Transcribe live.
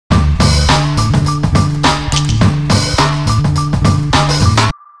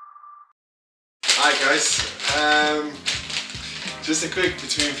Hi guys, just a quick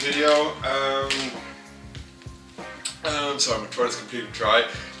between video. Sorry, my throat is completely dry.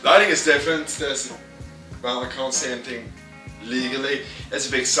 Lighting is different. Well, I can't say anything legally. There's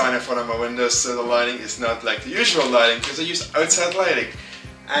a big sign in front of my window, so the lighting is not like the usual lighting because I use outside lighting.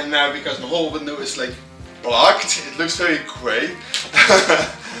 And now because my whole window is like blocked, it looks very grey.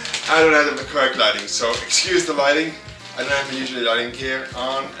 I don't have the correct lighting, so excuse the lighting. I don't have the usual lighting gear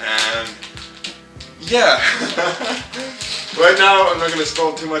on, and yeah. Right now I'm not going to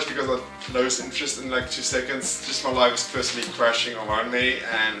spoil too much because I lose interest in like 2 seconds. Just my life is personally crashing around me,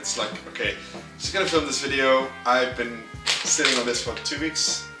 and it's like, okay, just gonna film this video. I've been sitting on this for 2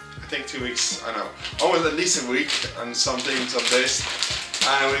 weeks. I think 2 weeks, I know. Almost at least a week and some days.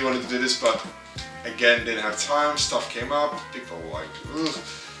 I really wanted to do this, but again, didn't have time. Stuff came up. People were like, ugh.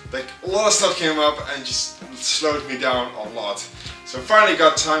 Like a lot of stuff came up and just slowed me down a lot. So I finally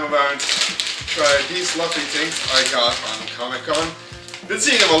got time around to try these lovely things I got on Comic-Con. Been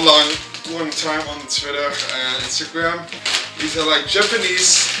seeing them a long time on Twitter and Instagram. These are like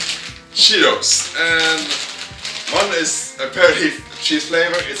Japanese Cheetos, and one is apparently cheese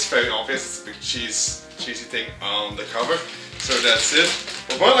flavor. It's very obvious. It's a big cheesy thing on the cover. So that's it.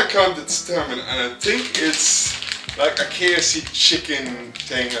 But one I can't determine, and I think it's like a KFC chicken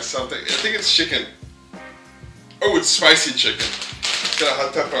thing or something. I think it's chicken. Oh, it's spicy chicken. It's got a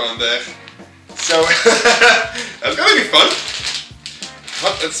hot pepper on there. So that's gonna be fun.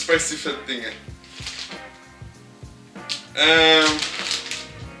 Hot and spicy thing.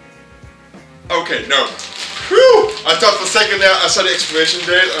 Okay, no. Whew! I thought for a second there I saw the expiration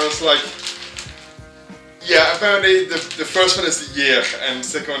date. I was like, yeah. Apparently the first one is the year, and the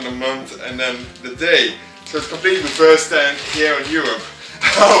second one the month, and then the day. So it's completely reversed then here in Europe.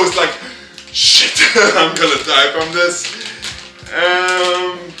 I was like, shit, I'm gonna die from this.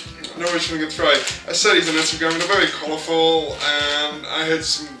 No which one I can try. I saw these on Instagram, they're very colorful, and I heard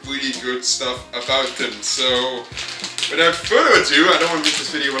some really good stuff about them. So without further ado, I don't want to make this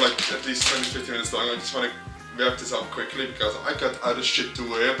video like at least 20-50 minutes long. I just want to wrap this up quickly because I got other shit to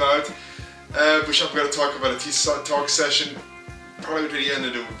worry about. Which I'm going to talk about a tea talk session probably to the end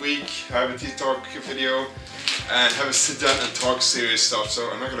of the week. Have a tea talk video and have a sit down and talk serious stuff.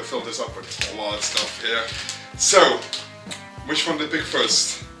 So I'm not going to fill this up with a lot of stuff here. So which one to pick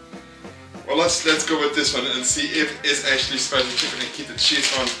first? Well, let's go with this one and see if it's actually spicy chicken, and keep the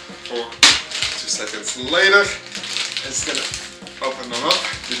cheese on for 2 seconds later. It's gonna open them up.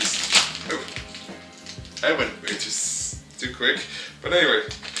 Oh, I went way too quick. But anyway,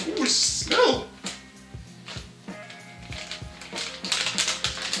 ooh, smell!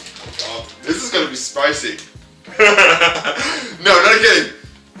 Oh god, this is gonna be spicy. No, not kidding.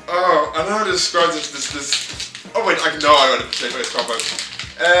 Oh, I know how to describe this. Oh wait, I know I want to say what it's called.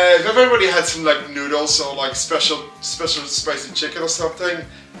 If everybody had some like noodles or like special spicy chicken or something,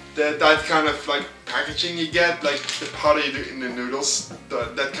 that kind of like packaging you get, like the powder you do in the noodles,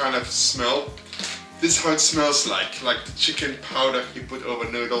 that kind of smell. This is how it smells like the chicken powder you put over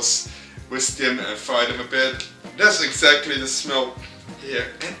noodles, whisk them and fry them a bit. That's exactly the smell here,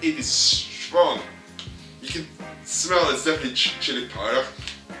 and it is strong. You can smell it's definitely chili powder.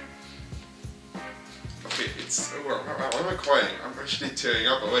 Okay, it's. Why am I crying? I'm actually tearing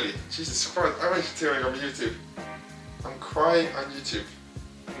up already. Jesus Christ, I'm actually tearing up on YouTube. I'm crying on YouTube.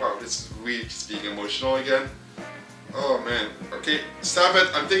 Wow, this is really just being emotional again. Oh man. Okay, stop it.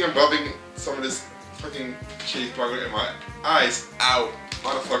 I think I'm rubbing some of this fucking chili powder in my eyes. Ow,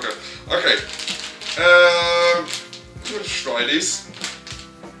 motherfucker. Okay. Let's try these.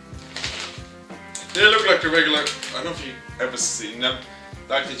 They look like the regular. I don't know if you've ever seen them.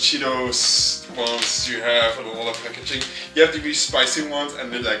 Like the Cheetos ones you have and all the packaging. You have the really spicy ones,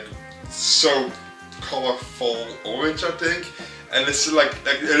 and they're like so colorful orange, I think. And it's like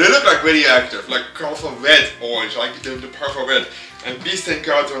they look like radioactive, like colorful red orange, like the purple red. And these thank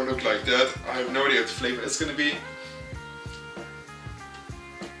God don't look like that. I have no idea what the flavor is gonna be.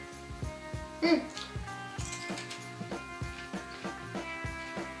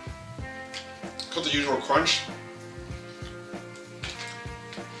 Got the usual crunch.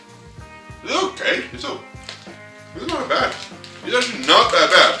 It's okay. It's not bad. It's actually not that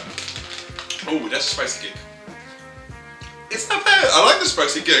bad. Oh, that's a spicy cake. It's not bad. I like the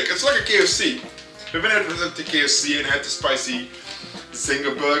spicy cake. It's like a KFC. We've been able to visit the KFC and had the spicy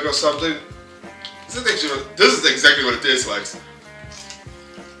Zinger burger or something. This is exactly what it tastes like.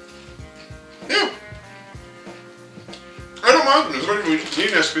 Yeah. I don't mind it. It's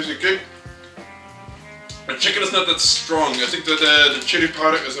really nice spicy cake. The chicken is not that strong. I think that the chili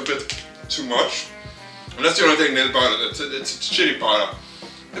powder is a bit too much. And that's the only thing about it. It's chili powder.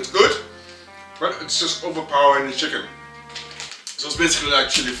 It's good. but it's just overpowering the chicken. So it's basically like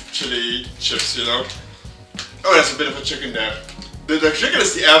chili chips, you know. Oh, there's a bit of a chicken there. The chicken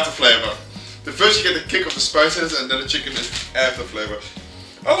is the after flavor. The first you get the kick of the spices, and then the chicken is after flavor.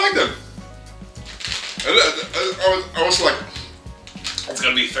 I like them. I was like, it's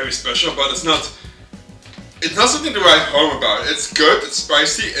gonna be very special, but it's not. It's not something to write home about. It's good. It's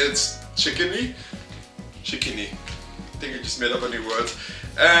spicy. It's chickeny. Chickeny. I think I just made up a new word.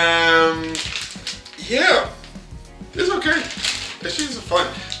 Yeah, it's okay. The cheese are fun,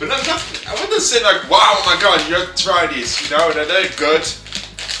 but not. I wouldn't say like, wow, oh my god, you have to try these. You know, they're good,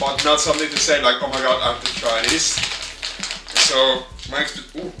 but not something to say like, oh my god, I have to try these. So my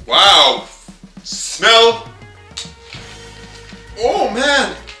ooh, wow, smell. Oh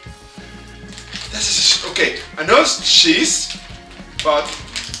man, this is okay. I know it's cheese, but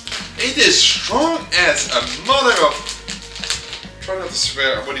it is strong as a mother of. Try not to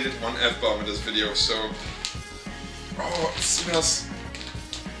swear. I only did one F-bomb in this video, so. Oh, it smells.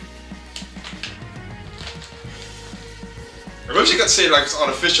 I wish I could say like it's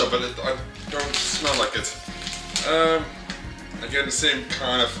artificial, but I don't smell like it. Again, the same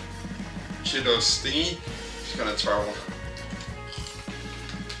kind of Cheetos thingy. Just gonna try one.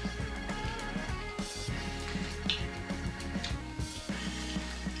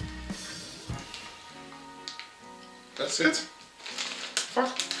 That's it.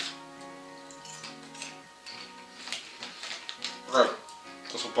 Fuck. Okay,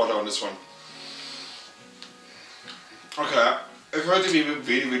 put some butter on this one. Okay, if I had to be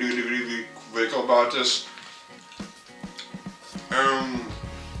really critical about this, I'm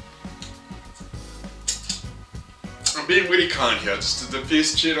being really kind here. Just the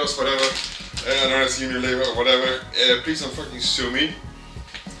piece Cheetos, whatever, I know it's Unilever or whatever, please don't fucking sue me.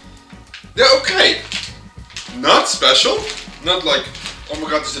 They're okay. Not special, not like, oh my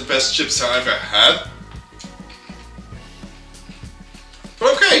god, this is the best chips I ever had.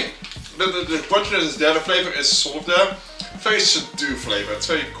 But okay, the crunchiness is there, the flavor is sort of there. Very subdued flavor, it's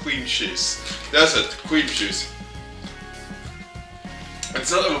very cream cheese. That's it, cream cheese.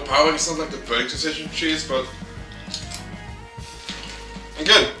 It's not overpowering, it's not like the burning sensation cheese, but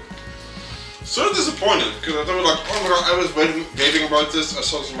again, sort of disappointed, because I thought like, oh my god, I was raving about this, I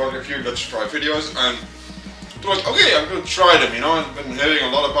saw some like a few Let's Try videos, and I thought, okay, I'm gonna try them, you know, I've been hearing a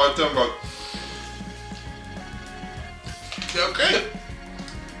lot about them, but yeah, okay.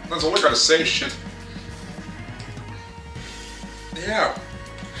 That's all I gotta say, shit. Yeah.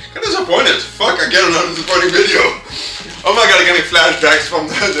 Kinda disappointed. Fuck, I get another disappointing video. Oh my god, I'm getting flashbacks from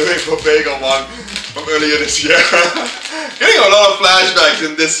the Rainbow Bagel one from earlier this year. Getting a lot of flashbacks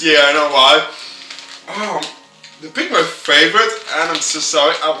in this year, I know why. Oh, they picked my favorite, and I'm so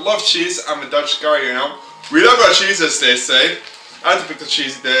sorry. I love cheese, I'm a Dutch guy, you know. We love our cheese, as they say. I had to pick the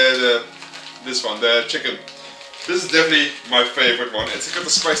cheese, this one, the chicken. This is definitely my favorite one. It's got a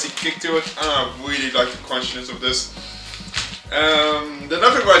spicy kick to it, and I really like the crunchiness of this. There's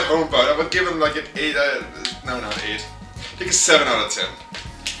nothing to write home about. I would give them like an 8, no, not 8. I think a 7 out of 10.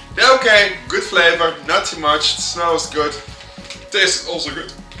 They're okay, good flavor, not too much, it smells good, taste is also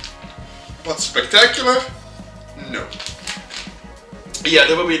good. But spectacular? No. Yeah,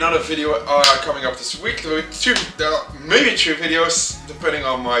 there will be another video coming up this week. There will be maybe 2 videos, depending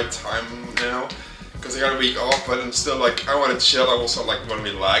on my time now. Because I got a week off, but I'm still like, I want to chill, I also like want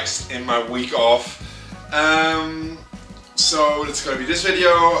to relax in my week off. So it's going to be this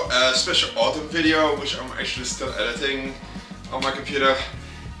video, a special autumn video, which I'm actually still editing on my computer.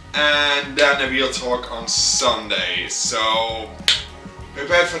 And then a real talk on Sunday. So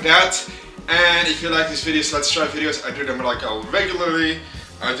prepare for that. And if you like these videos, Let's Try videos, I do them like regularly.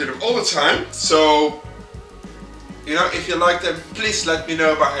 I do them all the time. So, you know, if you like them, please let me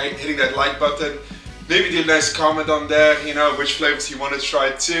know by hitting that like button. Maybe do a nice comment on there, you know, which flavors you want to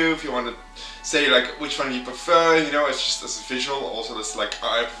try too. If you want to say like which one you prefer, you know, it's just as a visual. Also, it's like,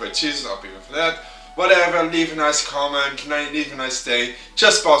 oh, I prefer cheeses, I'll prefer that. Whatever, leave a nice comment, leave a nice day.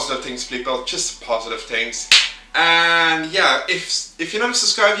 Just positive things, people, just positive things. And yeah, if you're not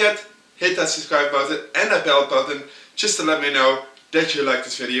subscribed yet, hit that subscribe button and that bell button just to let me know that you like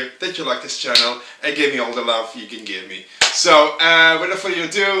this video, that you like this channel, and give me all the love you can give me. So, without further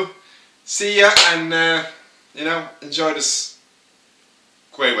ado, see ya, and you know, enjoy this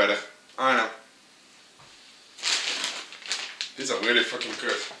great weather. I know. These are really fucking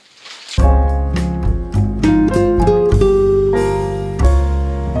good.